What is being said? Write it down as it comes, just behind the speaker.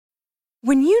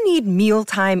When you need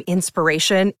mealtime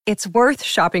inspiration, it's worth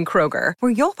shopping Kroger,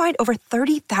 where you'll find over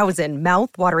 30,000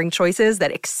 mouth-watering choices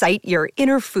that excite your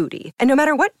inner foodie. And no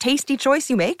matter what tasty choice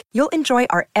you make, you'll enjoy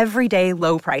our everyday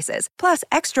low prices, plus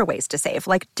extra ways to save,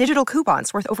 like digital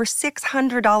coupons worth over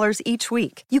 $600 each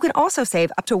week. You can also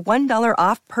save up to $1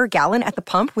 off per gallon at the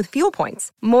pump with fuel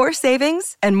points. More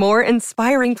savings and more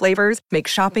inspiring flavors make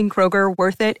shopping Kroger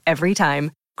worth it every time.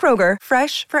 Kroger,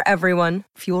 fresh for everyone.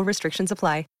 Fuel restrictions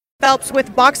apply. Phelps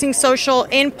with Boxing Social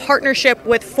in partnership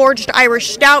with Forged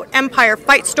Irish Stout, Empire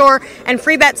Fight Store, and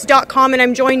freebets.com. And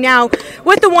I'm joined now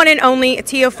with the one and only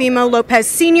Teofimo Lopez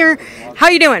Sr. How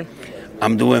you doing?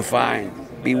 I'm doing fine.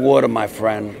 Be water, my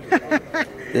friend.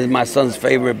 This is my son's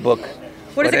favorite book.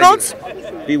 What is it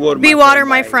called? Be Water,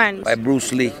 my friend. By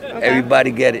Bruce Lee. Okay. Everybody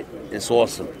get it. It's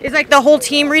awesome. Is like the whole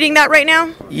team reading that right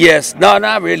now? Yes. No,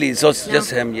 not really. So it's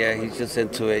just him. Yeah, he's just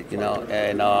into it,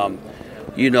 And,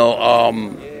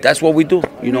 that's what we do.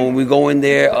 When we go in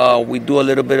there, we do a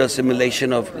little bit of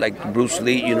simulation of like Bruce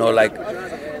Lee, like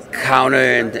counter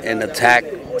and attack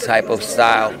type of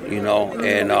style,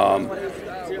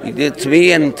 And he did to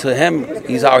me and to him,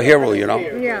 he's our hero,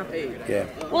 Yeah. Yeah.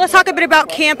 Well, let's talk a bit about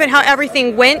camp and how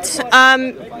everything went.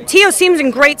 Teo seems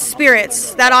in great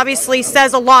spirits. That obviously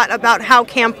says a lot about how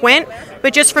camp went.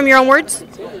 But just from your own words?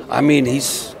 I mean,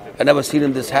 I never seen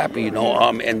him this happy,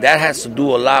 and that has to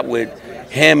do a lot with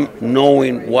him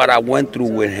knowing what I went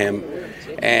through with him,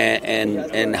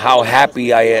 and how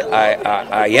happy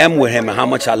I am with him, and how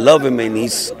much I love him, and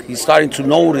he's starting to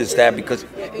notice that because,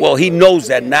 well, he knows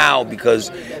that now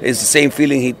because it's the same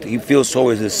feeling he feels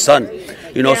towards his son,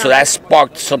 So that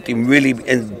sparked something really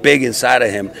big inside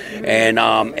of him,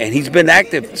 and he's been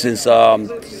active since I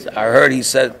heard he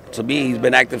said to me he's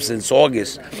been active since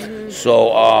August.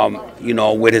 So,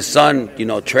 with his son,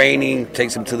 training,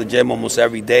 takes him to the gym almost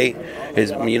every day.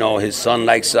 His son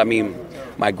likes,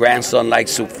 my grandson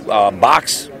likes to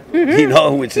box,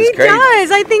 which is crazy. He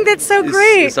does. I think that's so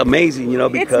great. It's amazing,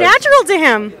 because... It's natural to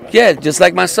him. Yeah, just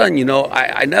like my son,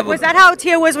 I never... Was that how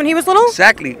Teo was when he was little?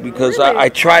 Exactly, because really? I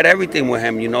tried everything with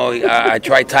him, I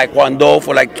tried Taekwondo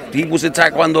he was in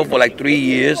Taekwondo for 3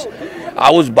 years. I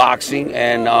was boxing,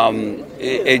 and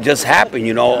it just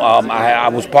happened, I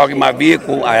was parking my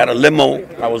vehicle. I had a limo.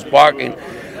 I was parking.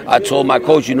 I told my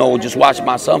coach, just watch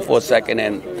my son for a second.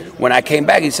 And when I came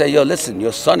back, he said, yo, listen,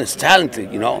 your son is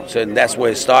talented, So that's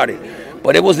where it started.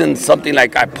 But it wasn't something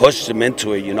like I pushed him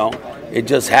into it, It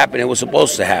just happened. It was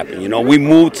supposed to happen,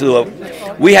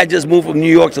 we had just moved from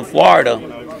New York to Florida,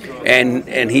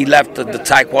 and he left the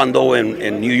Taekwondo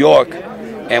in New York.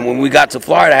 And when we got to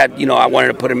Florida, I wanted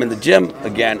to put him in the gym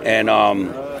again, and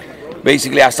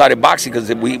basically I started boxing because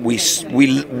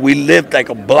we lived like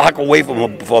a block away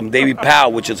from Davy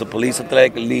Powell, which is a police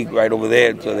athletic league right over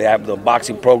there. So they have the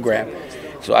boxing program.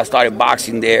 So I started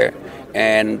boxing there,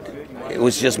 and it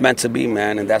was just meant to be,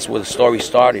 man. And that's where the story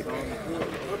started.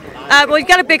 Well, you've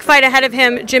got a big fight ahead of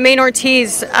him, Jermaine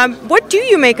Ortiz. What do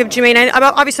you make of Jermaine?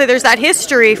 Obviously, there's that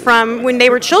history from when they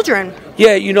were children.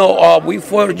 Yeah, we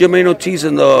fought Jermaine Ortiz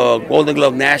in the Golden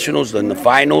Glove Nationals, in the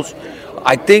finals.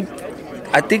 I think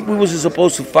we was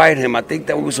supposed to fight him. I think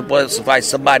that we were supposed to fight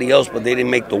somebody else, but they didn't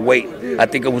make the weight. I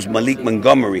think it was Malik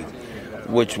Montgomery,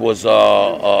 which was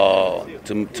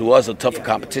to us a tougher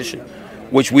competition.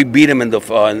 Which we beat him in the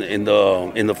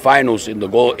finals in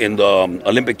the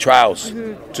Olympic trials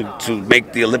to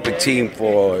make the Olympic team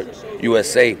for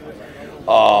USA.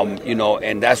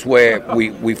 And that's where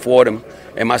we fought him,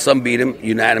 and my son beat him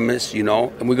unanimous.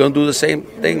 And we're gonna do the same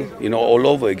thing, all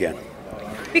over again.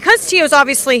 Because Teo's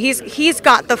obviously he's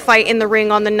got the fight in the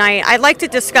ring on the night. I'd like to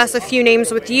discuss a few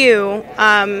names with you,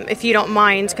 if you don't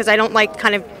mind, because I don't like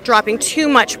kind of dropping too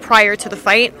much prior to the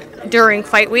fight during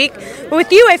fight week. But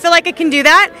with you, I feel like I can do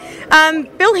that.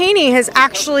 Bill Haney has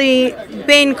actually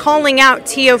been calling out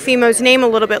Teofimo's name a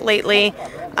little bit lately.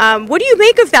 What do you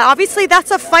make of that? Obviously, that's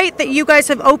a fight that you guys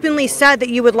have openly said that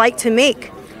you would like to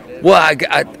make. Well,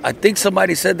 I think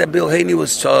somebody said that Bill Haney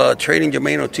was training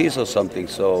Jermaine Ortiz or something,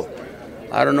 so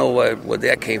I don't know where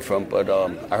that came from, but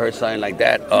I heard something like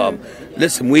that.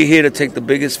 Listen, we're here to take the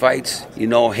biggest fights.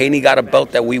 Haney got a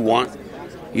belt that we want,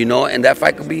 and that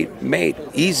fight could be made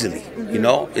easily.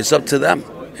 It's up to them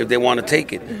if they want to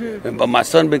take it. But my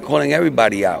son been calling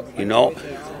everybody out.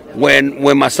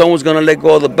 When my son was going to let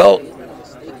go of the belt,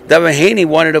 Devin Haney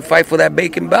wanted to fight for that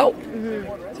bacon belt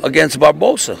against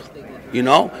Barbosa.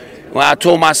 When I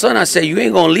told my son, I said, you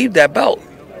ain't going to leave that belt.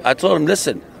 I told him,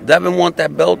 listen, Devin want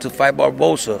that belt to fight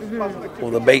Barbosa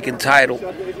for the bacon title.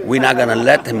 We're not going to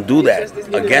let him do that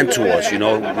again to us.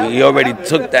 We already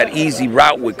took that easy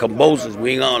route with Kambosos.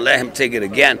 We ain't going to let him take it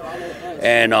again.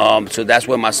 And so that's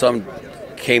where my son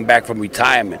came back from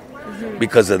retirement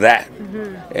because of that.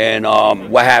 And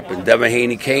what happened? Devin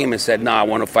Haney came and said, "No, I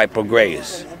want to fight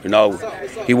Prograis." You know,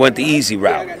 he went the easy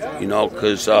route. You know,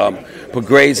 because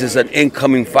Prograis is an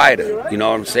incoming fighter. You know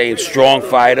what I'm saying? Strong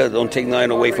fighter. Don't take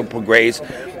nothing away from Prograis.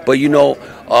 But you know,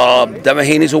 Devin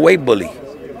Haney's a weight bully.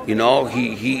 You know,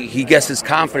 he gets his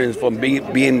confidence from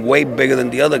being way bigger than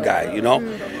the other guy. You know,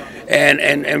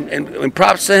 and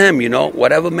props to him. You know,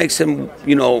 whatever makes him,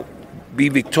 you know, be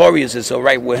victorious is all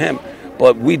right with him.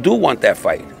 But we do want that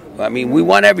fight. I mean, we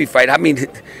want every fight. I mean,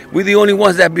 we're the only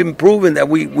ones that have been proven that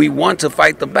we want to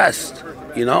fight the best.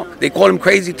 You know, they call him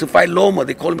crazy to fight Loma.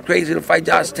 They call him crazy to fight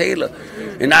Josh Taylor.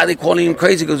 And now they're calling him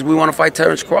crazy because we want to fight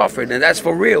Terrence Crawford. And that's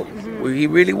for real. He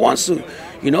really wants to,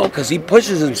 you know, because he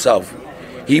pushes himself.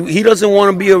 He doesn't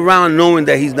want to be around knowing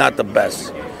that he's not the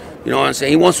best. You know what I'm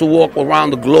saying? He wants to walk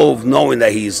around the globe knowing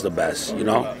that he's the best, you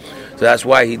know? So that's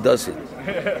why he does it.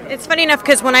 It's funny enough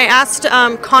because when I asked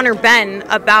Connor Ben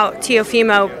about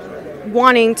Teofimo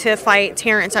wanting to fight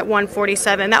Terrence at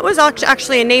 147, that was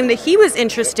actually a name that he was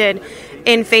interested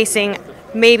in facing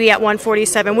maybe at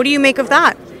 147. What do you make of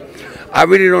that? I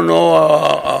really don't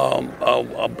know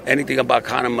anything about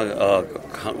Connor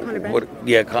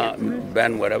Ben.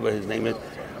 Ben, whatever his name is.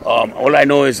 All I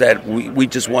know is that we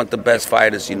just want the best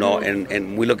fighters, you know,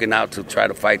 and we're looking out to try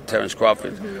to fight Terrence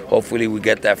Crawford. Hopefully we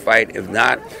get that fight. If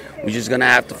not, we're just going to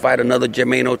have to fight another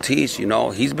Jermaine Ortiz, you know.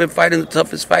 He's been fighting the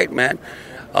toughest fight, man.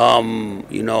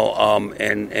 You know,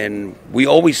 and we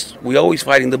always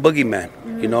fighting the boogeyman,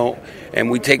 you know, and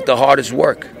we take the hardest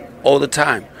work all the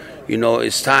time. You know,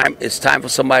 it's time for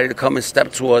somebody to come and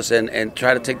step to us and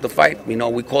try to take the fight. You know,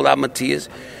 we called out Matias,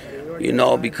 you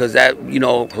know, because that, you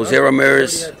know, Jose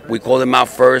Ramirez, we called him out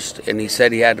first, and he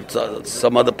said he had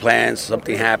some other plans.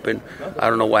 Something happened. I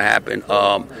don't know what happened.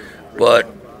 But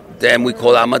then we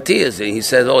called out Matias, and he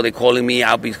says, "Oh, they're calling me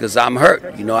out because I'm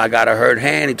hurt. You know, I got a hurt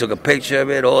hand." He took a picture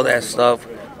of it, all that stuff,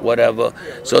 whatever.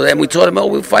 So then we told him, "Oh,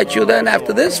 we'll fight you then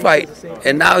after this fight."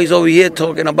 And now he's over here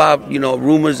talking about, you know,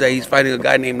 rumors that he's fighting a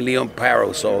guy named Leon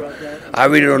Paro. So I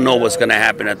really don't know what's going to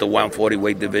happen at the 140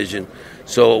 weight division.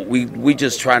 So we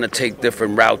just trying to take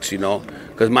different routes, you know,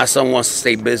 because my son wants to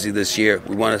stay busy this year.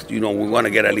 We want to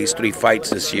get at least 3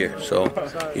 fights this year. So,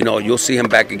 you know, you'll see him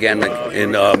back again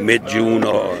in mid-June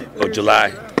or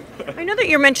July. I know that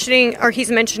you're mentioning, or he's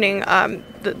mentioning,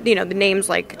 the names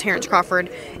like Terrence Crawford.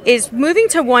 Is moving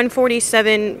to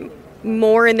 147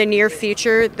 more in the near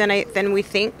future than we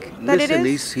think that it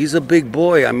is? He's a big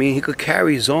boy. I mean, he could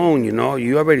carry his own, you know.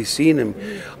 You already seen him.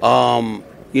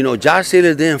 You know, Josh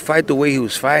Taylor didn't fight the way he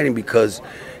was fighting because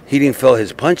he didn't feel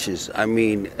his punches. I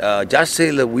mean, Josh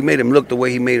Taylor, we made him look the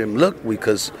way he made him look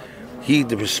because he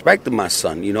respected my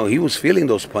son. You know, he was feeling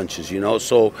those punches, you know.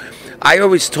 So I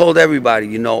always told everybody,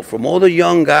 you know, from all the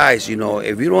young guys, you know,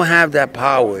 if you don't have that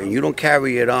power and you don't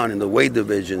carry it on in the weight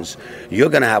divisions, you're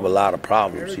going to have a lot of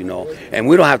problems, you know. And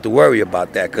we don't have to worry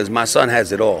about that because my son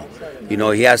has it all. You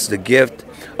know, he has the gift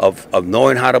of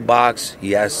knowing how to box.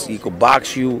 He could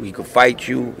box you, he could fight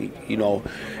you, you know,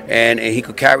 and he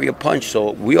could carry a punch.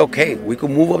 So we okay. We could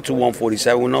move up to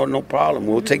 147 with no problem.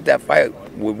 We'll take that fight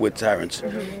with Terrence.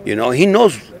 You know, he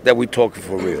knows that we're talking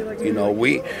for real. You know,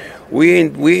 we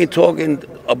ain't talking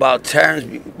about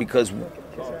Terrence because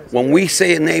when we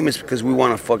say a name, it's because we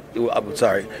want to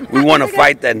we want to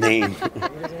fight that name.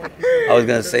 I was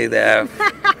gonna say that,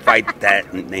 fight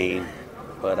that name,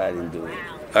 but I didn't do it.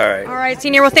 All right,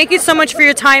 Senior. Well, thank you so much for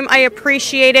your time. I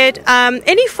appreciate it.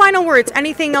 Any final words?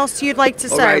 Anything else you'd like to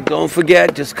say? All right, don't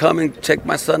forget, just come and check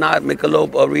my son out at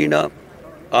Michelob Arena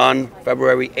on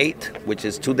February 8th, which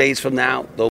is 2 days from now.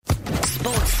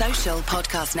 Sports Social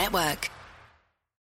Podcast Network.